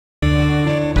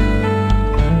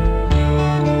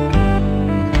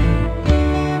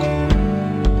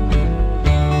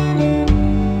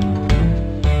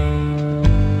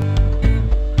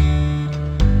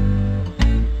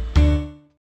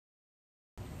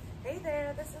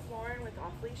there, this is Lauren with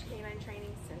Off Leash Canine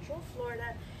Training, Central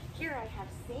Florida. Here I have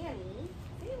Sammi.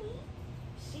 Sammi,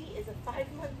 she is a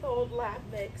 5-month-old lab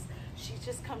mix. She's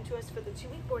just come to us for the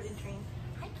 2-week board and train.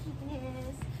 Hi,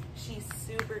 cuteness. She's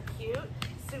super cute,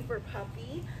 super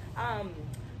puppy. I'm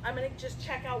gonna just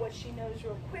check out what she knows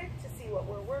real quick to see what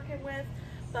we're working with.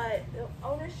 But the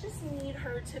owners just need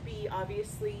her to be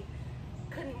obviously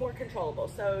more controllable.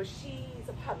 So she's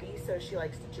a puppy, so she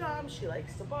likes to jump, she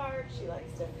likes to bark, she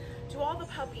likes to do all the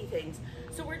puppy things.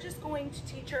 So we're just going to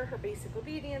teach her basic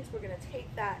obedience. We're going to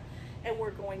take that and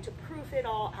we're going to proof it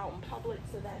all out in public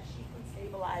so that she can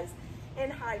stabilize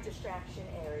in high distraction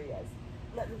areas.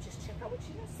 Let me just check out what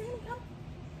she knows. Sammi, come,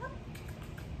 come.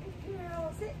 Good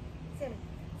girl, sit. Sammi,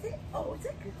 sit. Oh, it's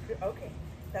a good girl. Okay,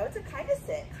 so it's a kind of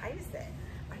sit, kind of sit.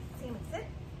 All right, Sammi, sit,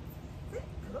 sit.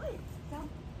 Good. Down,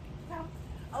 down.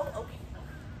 Oh, okay.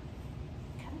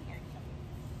 Come here.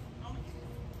 Oh,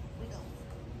 we go.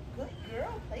 Good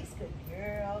girl. Place good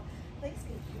girl. Place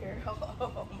good girl.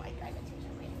 Oh my God, that's what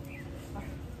you're. All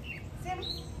right. Sammi,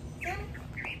 Sammi,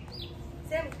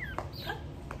 Sammi, come,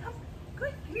 come.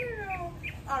 Good girl.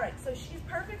 All right, so she's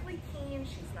perfectly keen.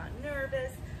 She's not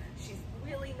nervous. She's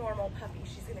really normal puppy.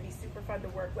 She's going to be super fun to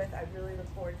work with. I really look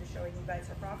forward to showing you guys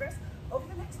her progress over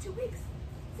the next 2 weeks.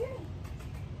 Sammi.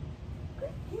 Good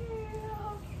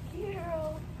girl, good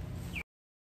girl.